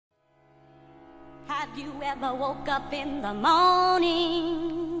Have you ever woke up in the morning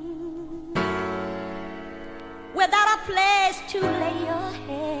without a place to lay your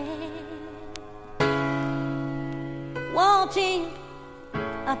head, wanting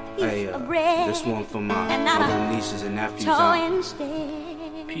a piece of bread this one for my and not little a nieces and nephews toy out.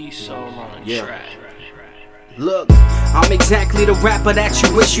 instead? Peace soul on Yeah. track. Look, I'm exactly the rapper that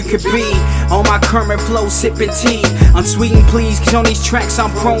you wish you could be. On my current flow, sipping tea. Unsweetened please, cause on these tracks I'm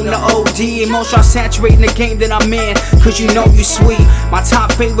prone to OD. Emotion are saturating the game that I'm in, cause you know you sweet. My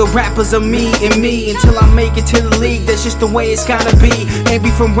top favorite rappers are me and me. Until I make it to the league, that's just the way it's gotta be.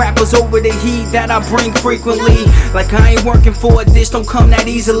 Envy from rappers over the heat that I bring frequently. Like I ain't working for it, this don't come that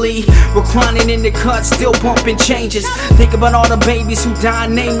easily. Reclining in the cut, still bumping changes. Think about all the babies who die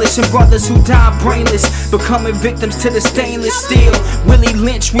nameless and brothers who die brainless, becoming victims to the stainless steel. Willie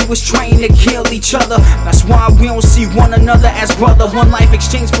Lynch, we was trained to kill each other. That's why we don't see one another as brother. One life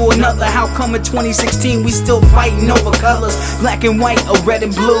exchanged for another. How come in 2016 we still fighting over colors? Black and white or red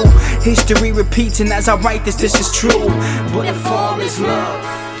and blue. History repeats, and as I write this is true. But if all is love,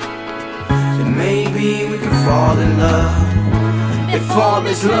 then maybe we can fall in love. If all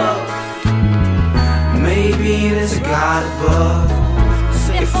is love, maybe there's a God above.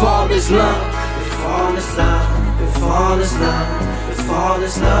 If all is love, if all is love, if all is love, if all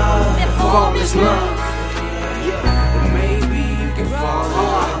is love, if all is love, then maybe you can fall in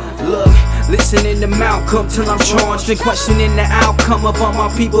love. Look, listening to Malcolm till I'm charged and questioning the outcome of all my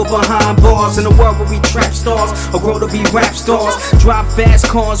people behind bars. In a world where we trap stars or grow to be rap stars, drive fast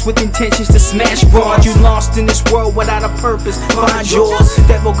cars with intentions to smash bars. You lost in this world without a purpose, find yours.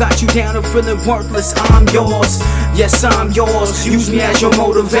 Devil got you down and feeling worthless, I'm yours. Yes, I'm yours, use me as your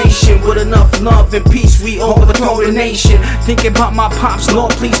motivation. With enough love and peace, we overthrow the nation. Thinking about my pops,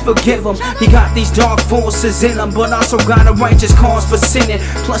 Lord, please forgive him. He got these dark forces in him, but also got a righteous cause for sinning.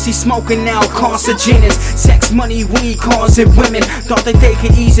 Plus he's smoking now carcinogens, sex, money, weed, cars, and women. Thought that they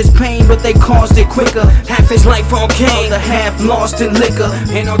could ease his pain, but they caused it quicker. Half his life on cane, the half lost in liquor.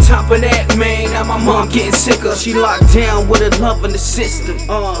 And on top of that, man, now my mom getting sicker. She locked down with her love in the system.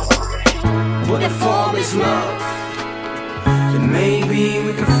 But if all is love, then maybe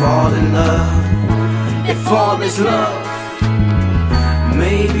we can fall in love. If all is love,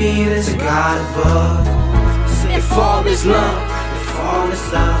 maybe there's a God above. If all is love, if all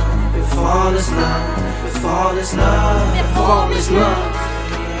is love, if all is love, if all is love, if all is love,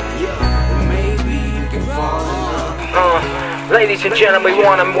 then maybe you can fall in love. Ladies and gentlemen, we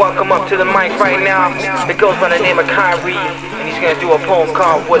want to welcome up to the mic right now. It goes by the name of Kyrie, and he's gonna do a poem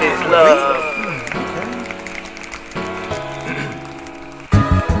called "What Is Love."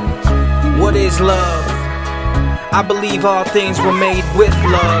 What is love? I believe all things were made with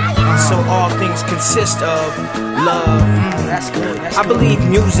love, so all things consist of love. That's good. I believe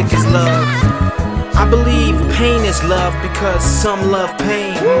music is love. I believe pain is love because some love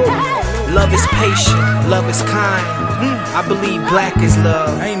pain. Love is patient, love is kind. I believe black is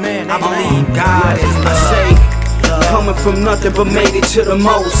love. Amen. I believe God is love. I say, coming from nothing but made it to the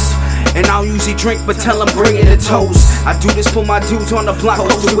most. And I don't usually drink, but tell them bring it a toast. I do this for my dudes on the block,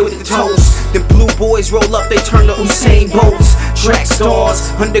 posted with the toast. The blue boys roll up, they turn to Usain Bolts. Track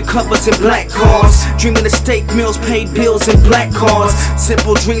stars, undercovers in black cars. Dreaming of steak meals, paid bills in black cars.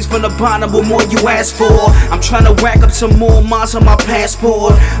 Simple dreams from the bottom, what more you ask for? I'm trying to rack up some more miles on my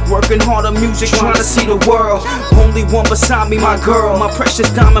passport. Working hard on music, trying to see the world. Only one beside me, my girl. My precious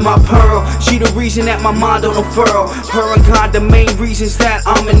diamond, my pearl. She the reason that my mind don't unfurl. Her and God, the main reasons that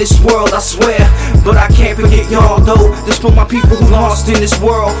I'm in this world, I swear. But I can't forget y'all though. This for my people who lost in this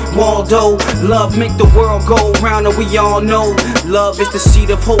world. Waldo, love make the world go round, and we all know love is the seed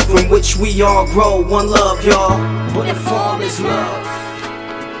of hope from which we all grow. One love, y'all. But if all is love,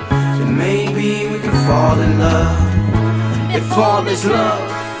 then maybe we can fall in love. If all is love,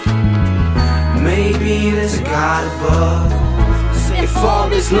 maybe there's a God above. If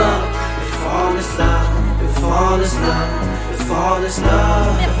all is love, if all is love, if all is love, if all is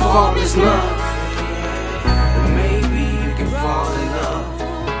love, if all is love, then maybe you can fall in love.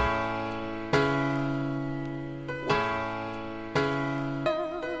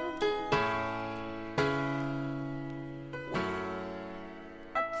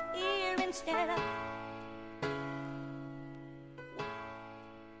 A tear instead of